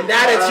 Hey.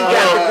 Now that you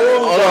got the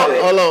groove on it,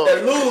 hold on. the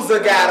loser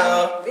got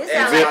This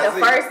sounds like the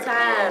first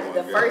time,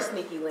 the first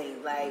sneaky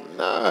link. Like,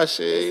 Nah,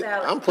 shit.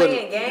 like I'm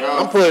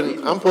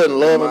putting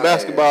love and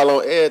basketball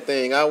on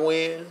everything. I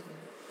win,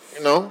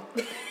 you know,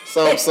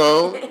 some.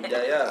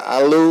 Yeah.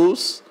 I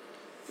lose.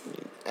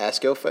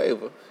 Ask your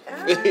favor.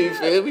 You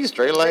feel me?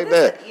 Straight like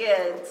that.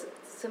 Yeah.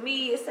 To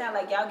me, it sounds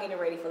like y'all getting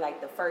ready for like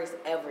the first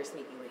ever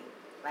sneaky link.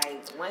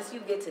 Like once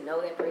you get to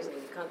know that person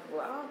and you're comfortable,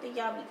 I don't think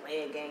y'all be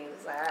playing games.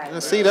 It's like, all right,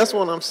 And see, that's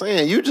what I'm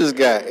saying. You just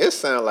got. It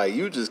sound like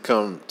you just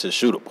come to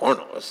shoot a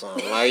porno or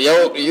something. Like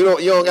yo, you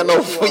don't got no,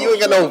 you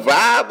ain't got no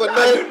vibe or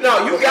nothing. You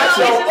got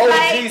No, your it's OG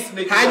like-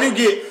 sneaky. How you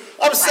get?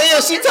 I'm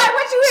saying she It's like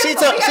what you here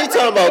for? You talking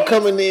gotta about play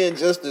coming in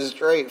just as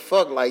straight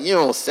fuck. Like you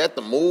don't set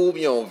the move,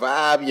 you don't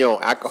vibe, you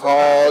don't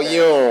alcohol,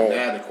 you don't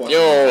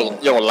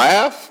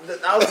laugh.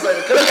 I was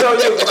like, let me show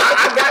you.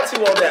 I got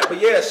you on that, but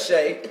yeah,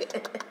 Shay.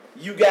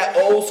 You got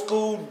old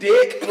school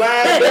dick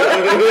lined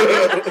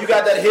up. You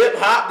got that hip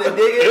hop, the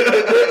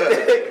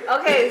dig.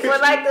 Okay, for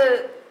like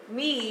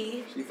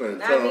me, She finna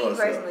not tell me herself.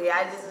 personally.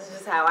 This is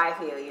just how I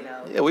feel, you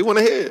know. Yeah, we want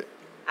to hear it.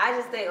 I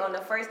just think on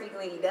the first sneaky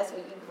link, that's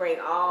when you bring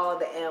all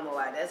the ammo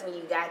out. That's when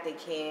you got the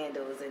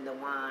candles and the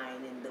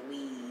wine and the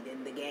weed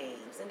and the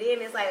games. And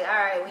then it's like,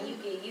 all right, when you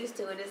get used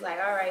to it, it's like,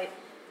 all right,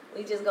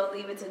 we just gonna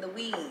leave it to the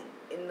weed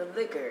and the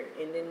liquor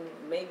and then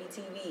maybe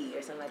TV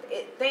or something like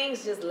that.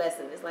 Things just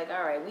lessen. It's like,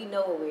 all right, we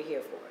know what we're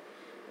here for.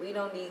 We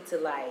don't need to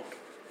like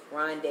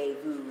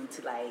rendezvous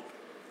to like,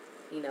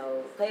 you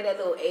know, play that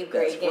little 8th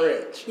grade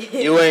game.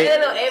 You ain't- that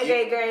little 8th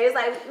grade game. It's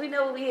like we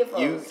know what we're here for.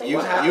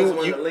 What happens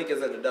when the link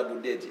is in the double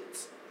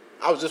digits?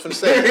 I was just gonna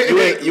say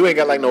you ain't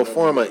got like no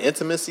form of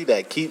intimacy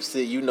that keeps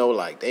it. You know,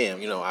 like damn,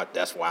 you know,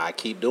 that's why I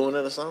keep doing it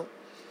or something.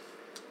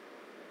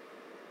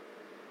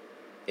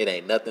 It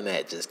ain't nothing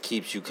that just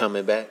keeps you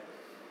coming back.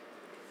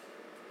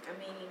 I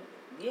mean,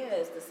 yeah,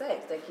 it's the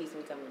sex that keeps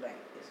me coming back.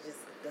 It's just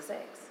the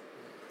sex.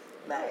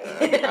 Like,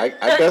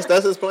 I guess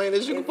that's as plain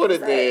as you can put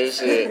it there.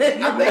 Shit.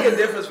 I think it's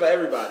different for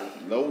everybody.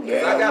 No Cause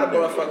doubt. I got a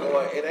motherfucker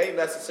on. It ain't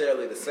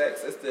necessarily the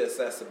sex; it's the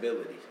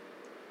accessibility.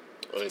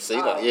 Well, see,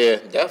 yeah,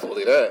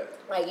 definitely that.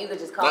 like you could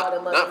just call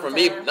them up. Not for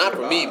me, anytime. not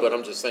for me, but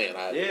I'm just saying.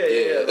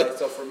 Yeah. Like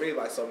so for me,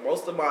 like so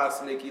most of my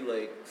sneaky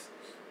links,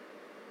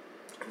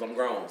 cause I'm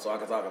grown, so I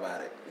can talk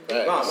about it.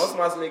 Thanks. Nah, most of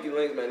my sneaky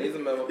links, man, these are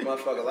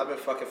motherfuckers I've been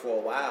fucking for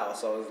a while,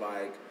 so it's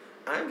like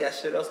I ain't got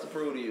shit else to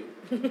prove to you.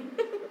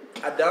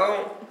 I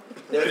don't.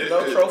 There's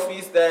no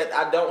trophies that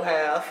I don't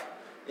have.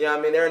 You know what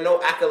I mean? There are no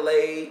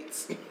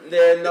accolades.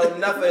 There are no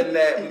nothing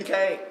that we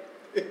can't.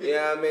 You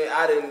know what I mean?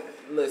 I didn't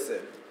listen.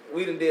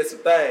 We done did some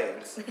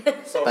things.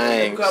 So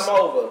when you come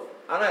over,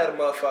 I done had a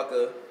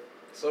motherfucker.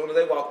 As soon as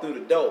they walk through the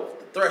door,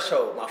 the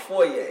threshold, my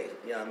foyer,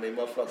 you know what I mean?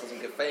 Motherfuckers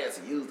who get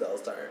fancy use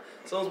those terms.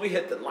 As soon as we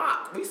hit the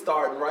lock, we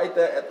starting right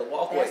there at the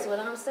walkway. That's what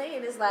I'm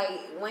saying. It's like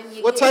when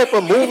you. What type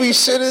of movie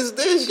shit is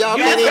this? Y'all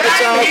You can't even got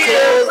get y'all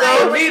here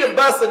clothes for on. me to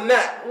bust a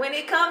nut. When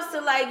it comes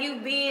to like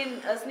you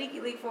being a sneaky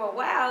leak for a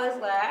while, it's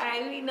like, all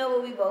right, we know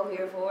what we both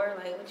here for.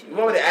 Like, what You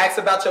want me to ask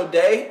about your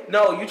day?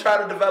 No, you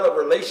try to develop a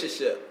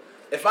relationship.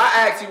 If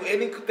I ask you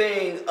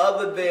anything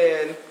other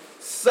than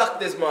suck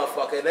this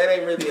motherfucker, and that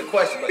ain't really a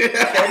question, but can you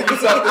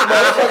suck this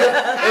motherfucker?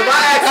 If I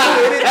ask you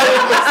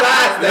anything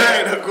besides That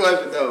that, ain't no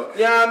question though.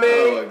 you know what I mean? Oh,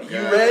 my You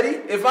God. ready?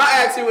 If I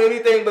ask you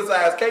anything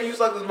besides, can you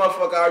suck this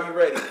motherfucker, are you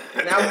ready?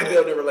 Now we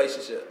building a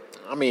relationship.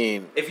 I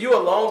mean, If you a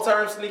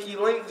long-term sneaky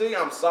link, G,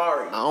 I'm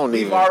sorry. I don't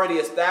We've even- already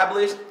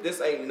established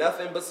this ain't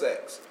nothing but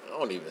sex. I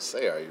don't even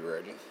say, "Are you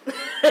ready?"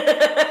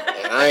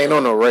 And I ain't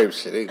on no rape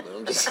shit either.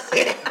 I'm just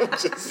saying.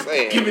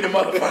 Give me the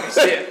motherfucking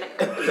shit.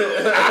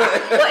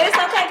 Well, it's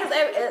okay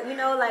because you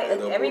know, like Yeah,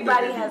 don't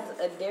everybody put that has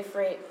a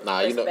different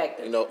Nah, you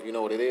perspective.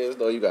 know what it is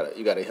though. You gotta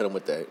hit them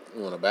with that.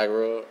 You want a back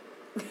rub?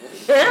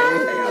 Hey,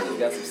 I just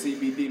got some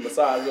CBD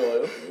massage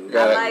oil.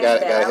 Gotta like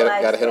that. I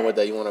like hit them that. with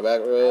that. You want a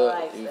back rub?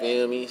 like You that.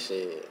 feel me?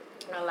 Shit.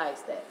 I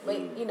like that, but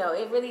you know,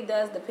 it really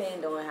does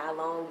depend on how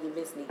long you've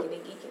been sneaking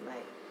and geeking,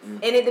 like,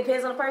 and it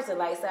depends on the person.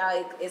 Like, so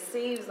it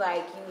seems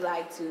like you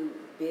like to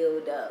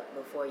build up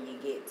before you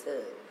get to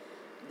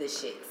the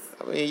shits.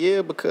 I mean,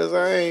 yeah, because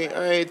I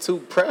ain't too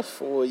pressed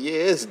for it. Yeah,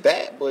 it's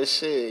that, but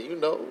shit, you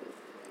know,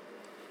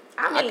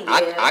 I mean,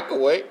 I can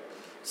wait.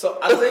 So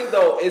I think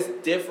though it's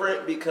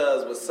different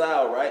because with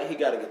Sal, right? He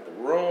got to get the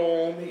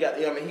room. He got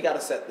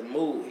to set the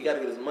mood. He got to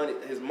get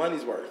his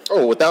money's worth.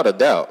 Oh, without a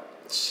doubt.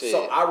 Shit.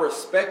 So I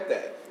respect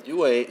that.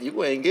 You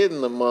ain't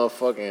getting the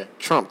motherfucking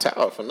Trump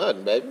Tower for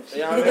nothing, baby. You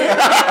know what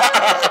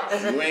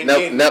I mean?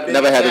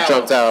 Never had the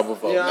Trump Tower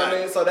before. You know what I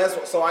mean?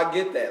 So I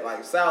get that.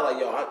 Like Sal, like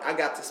yo, I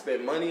got to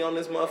spend money on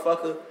this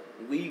motherfucker.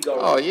 We go.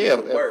 Oh yeah,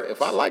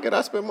 if I like it,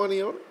 I spend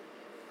money on it.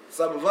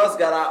 Some of us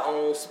got our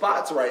own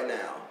spots right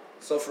now.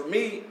 So for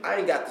me, I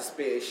ain't got to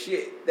spend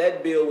shit.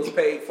 That bill was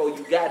paid before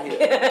you got here.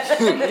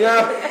 You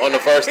know? On the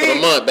first of the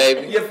month,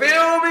 baby. You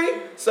feel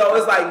me? So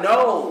it's like,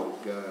 no,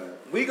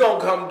 we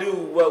gonna come do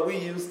what we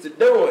used to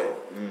doing.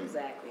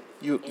 Exactly.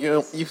 You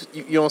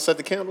don't set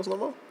the candles no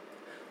more?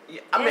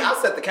 Yeah, I mean, I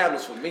set the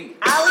candles for me.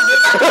 I would get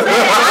for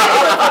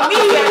me.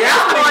 The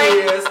reality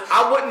is,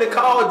 I wouldn't have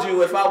called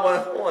you if I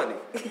wasn't horny.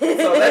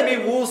 So let me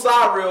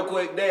woo-saw real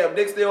quick. Damn,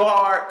 dick still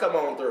hard. Come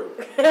on through.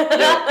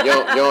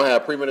 You don't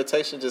have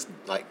premeditation, just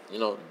like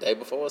day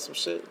before or some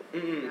shit.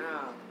 No.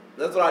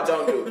 That's what I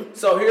don't do.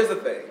 So here's the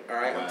thing. All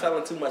right, I'm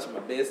telling too much of my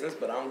business,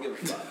 but I don't give a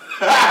fuck.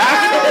 So,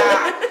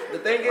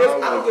 the thing is,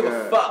 I don't give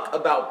a fuck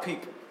about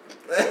people.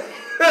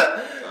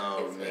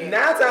 Oh, man. 9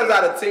 times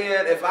out of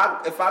 10, if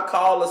I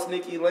call a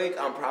sneaky link,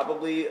 I'm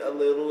probably a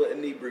little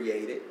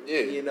inebriated. Yeah.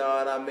 You know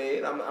what I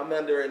mean? I'm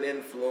under an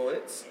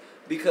influence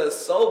because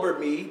sober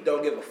me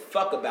don't give a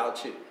fuck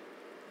about you.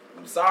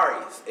 I'm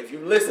sorry if you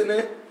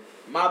listening.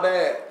 My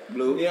bad.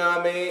 Blue. You know what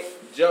I mean?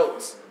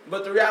 Jokes.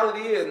 But the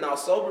reality is, now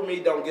sober me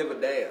don't give a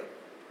damn.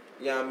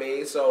 You know what I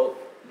mean? So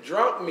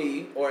drunk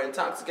me or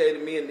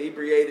intoxicated me,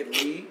 inebriated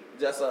me,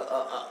 just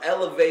a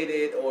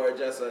elevated or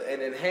just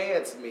an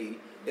enhanced me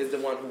is the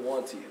one who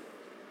wants you.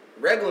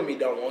 Regular me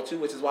don't want you,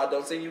 which is why I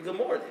don't send you good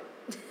morning.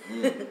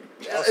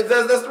 That's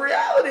the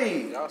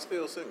reality. Y'all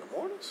still sing good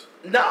mornings?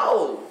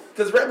 No,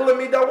 because regular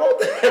me don't want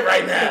that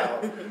right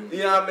now.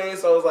 You know what I mean?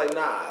 So it's like,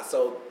 nah.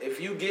 So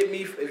if you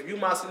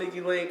my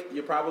sneaky link,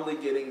 you're probably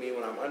getting me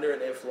when I'm under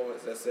an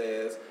influence that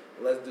says,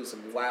 let's do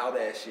some wild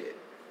ass shit.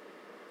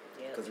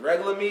 Because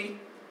regular me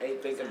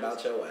ain't thinking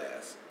about your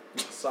ass.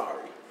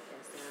 Sorry.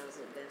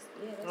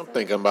 I'm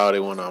thinking about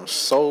it when I'm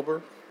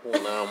sober,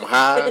 when I'm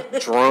high,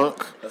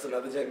 drunk. That's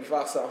another Jamie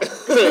Foxx song.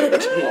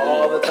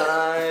 All the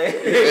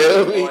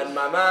time. On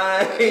my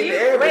mind.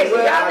 Wait, y'all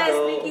let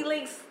sneaky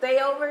links stay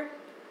over?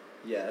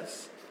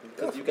 Yes.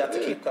 Because you got to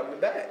keep coming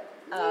back.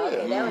 Oh,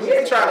 okay. We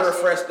ain't trying to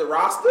refresh the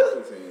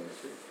roster.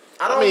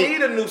 I don't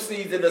need a new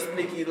season of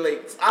Sneaky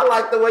Links. I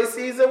like the way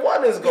season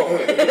 1 is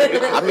going.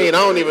 I mean,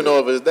 I don't even know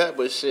if it's that,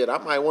 but shit, I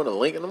might want a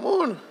link in the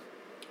morning.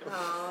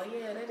 Oh,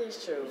 yeah, that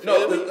is true.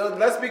 No,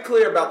 let's be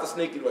clear about the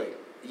Sneaky Link.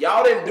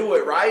 Y'all didn't do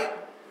it right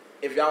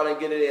if y'all didn't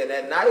get it in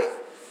that night,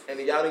 and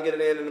then y'all didn't get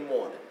it in the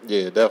morning.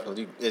 Yeah,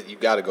 definitely. You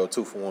got to go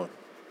 2 for 1.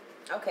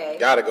 Okay.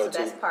 Gotta go so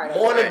that's part of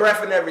morning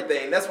breath and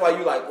everything. That's why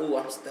you like, ooh,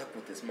 I'm stuck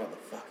with this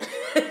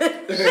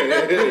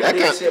motherfucker. I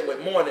get shit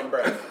with morning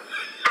breath.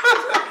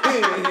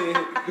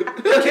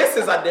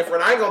 Kisses are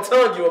different. I ain't gonna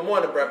tell you a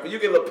morning breath, but you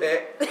get a little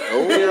peck.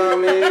 Oh. You know what I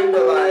mean?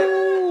 But like,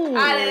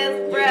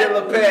 you get a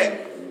little peck,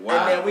 and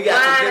then we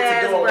got to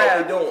get to doing what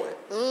we doing.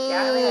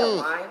 Y'all have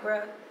wine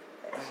breath?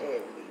 That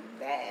shit be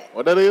bad.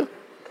 What that is?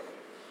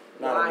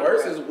 Now the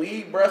worst is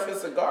weed breath and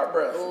cigar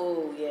breath.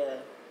 Ooh, yeah.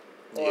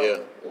 Yeah.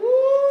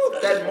 Ooh,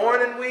 that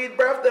morning weed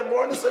breath, that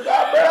morning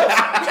cigar breath.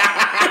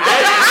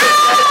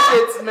 that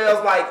shit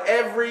smells like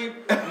every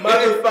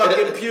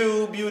motherfucking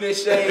pube you done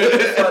shaved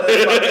for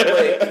the fucking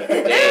way.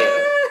 Damn.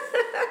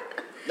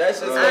 That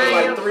shit smells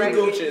like 3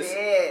 Gucci's.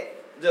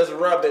 Just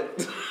rubbing. Shut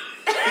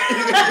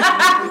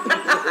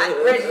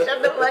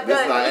the fuck up. This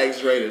is our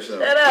X-rated show.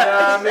 Shut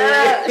up.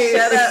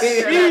 Shut up.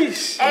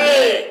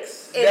 Hey.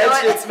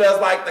 That shit smells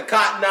like the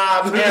cotton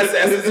knob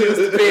ancestors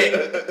used to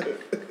pick.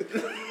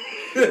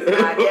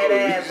 I get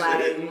it.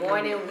 Like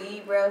morning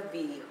weed breath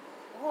be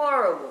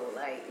horrible.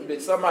 Like bitch,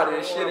 somebody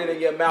that shit it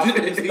in your mouth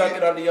and you stuck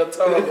it under your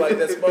tongue like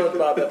that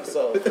SpongeBob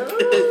episode.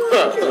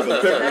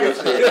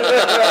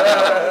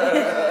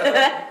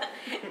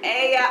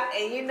 Hey y'all,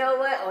 and you know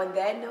what? On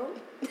that note,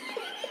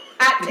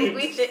 I think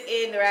we should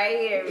end right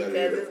here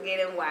because it's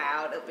getting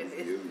wild up in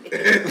this.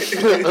 It's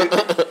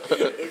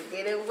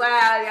getting wild,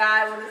 y'all.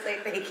 I want to say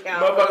thank y'all.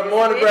 Motherfucking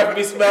morning breath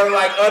be smelling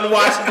like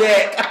unwashed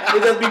neck.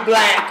 It just be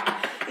black.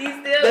 He's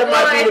still that going.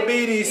 Might be the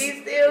beaties.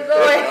 He's still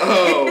going.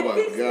 Oh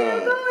my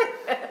god.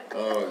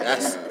 Oh,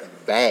 that's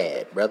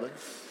bad, brother.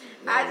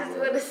 I just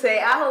want to say,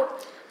 I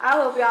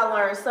hope y'all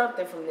learned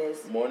something from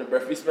this. Morning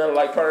breath be smelling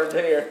like permed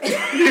hair.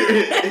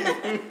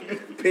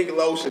 Pink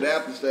lotion,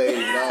 aftershave,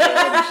 and all that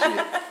other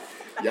shit.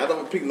 Y'all know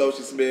what pink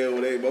lotion smell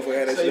when they motherfucker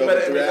had that so shit you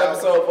better end this hours?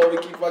 episode before we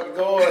keep fucking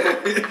going.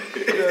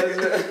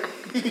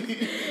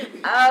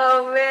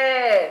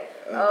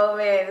 Oh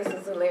man, this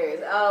is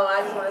hilarious. Oh,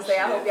 I just want to say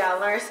I hope y'all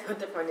learned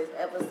something from this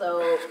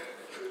episode.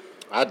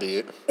 I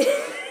did.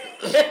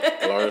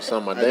 Learned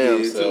something my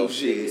damn self.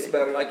 Shit,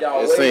 smelling like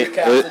y'all wig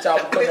caps that y'all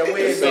put your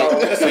wigs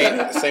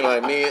on. Seem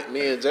like me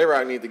and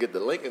J-Rock need to get the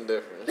linking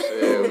different.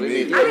 Shit, we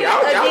need. Y'all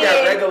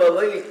got regular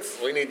links.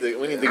 We need to get.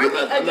 We need to get a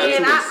little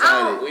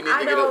sneaky.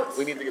 I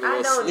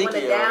don't want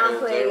to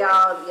downplay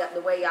y'all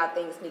the way y'all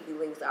think sneaky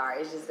links are.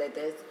 It's just that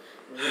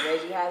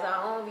Reggie has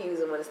our own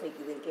views on what a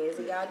sneaky link is,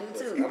 and y'all do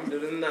too. I'm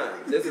doing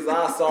tonight. This is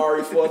our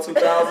sorry for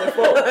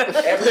 2004.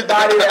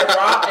 Everybody that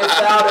rocked and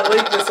sound and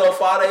linked it so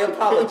far, they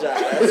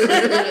apologize.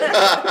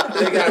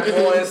 They got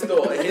more in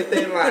store. Hit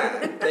their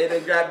line. They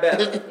done got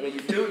better.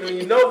 When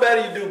you know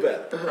better, you do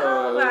better.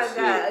 Oh my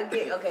God!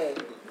 Again, okay.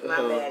 My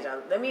bad,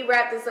 y'all. Let me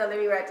wrap this up.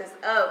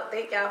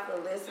 Thank y'all for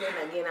listening.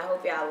 Again, I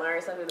hope y'all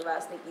learned something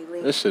about sneaky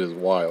links. This shit is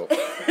wild.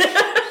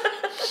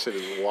 Shit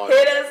is wild.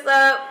 Hit us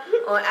up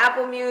on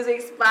Apple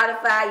Music,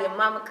 Spotify, your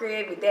mama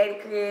crib, your daddy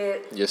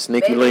crib. Your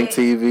Sneaky Link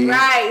TV.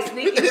 Right,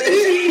 Sneaky Link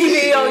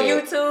TV on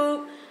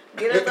YouTube.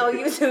 Get us on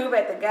YouTube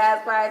at The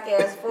Guys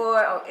Podcast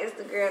 4. On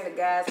Instagram, The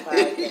Guys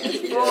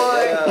Podcast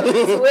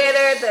 4.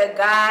 Twitter, The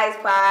Guys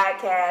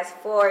Podcast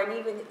 4. And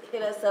even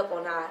hit us up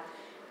on our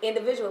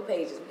individual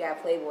pages. We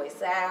got Playboy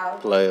Sal.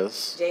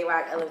 Players.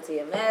 J-Rock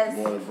LMTMS.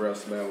 Morning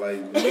breath smell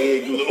like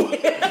leg glue.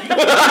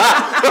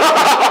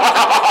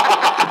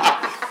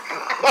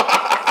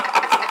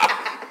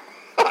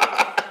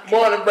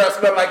 Morning breath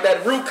smell like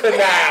that root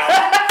canal.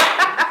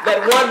 That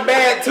one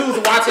bad tooth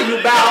watching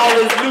you buy all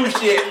this new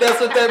shit. That's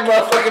what that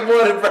motherfucking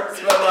morning breath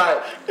smell like.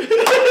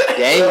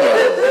 Damn.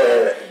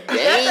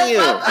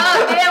 Damn,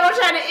 I'm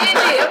trying to end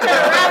it. I'm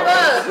trying to wrap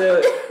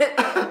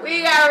up.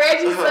 We got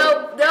Reggie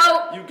so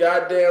dope. You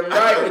goddamn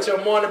right with your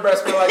morning breath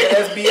smell like an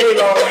SBA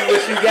loan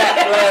which you got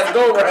the last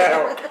go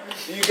round.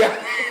 You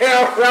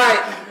goddamn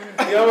right.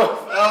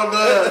 I'm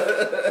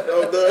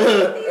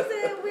done. He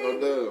said I'm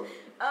done.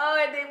 Oh,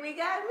 and then we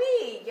got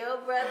me, your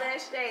brother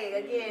Shay.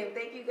 Again,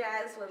 thank you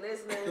guys for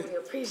listening. We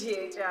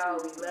appreciate y'all.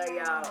 We love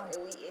y'all.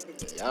 And we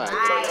ended it. Y'all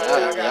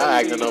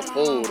acting a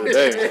fool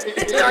today.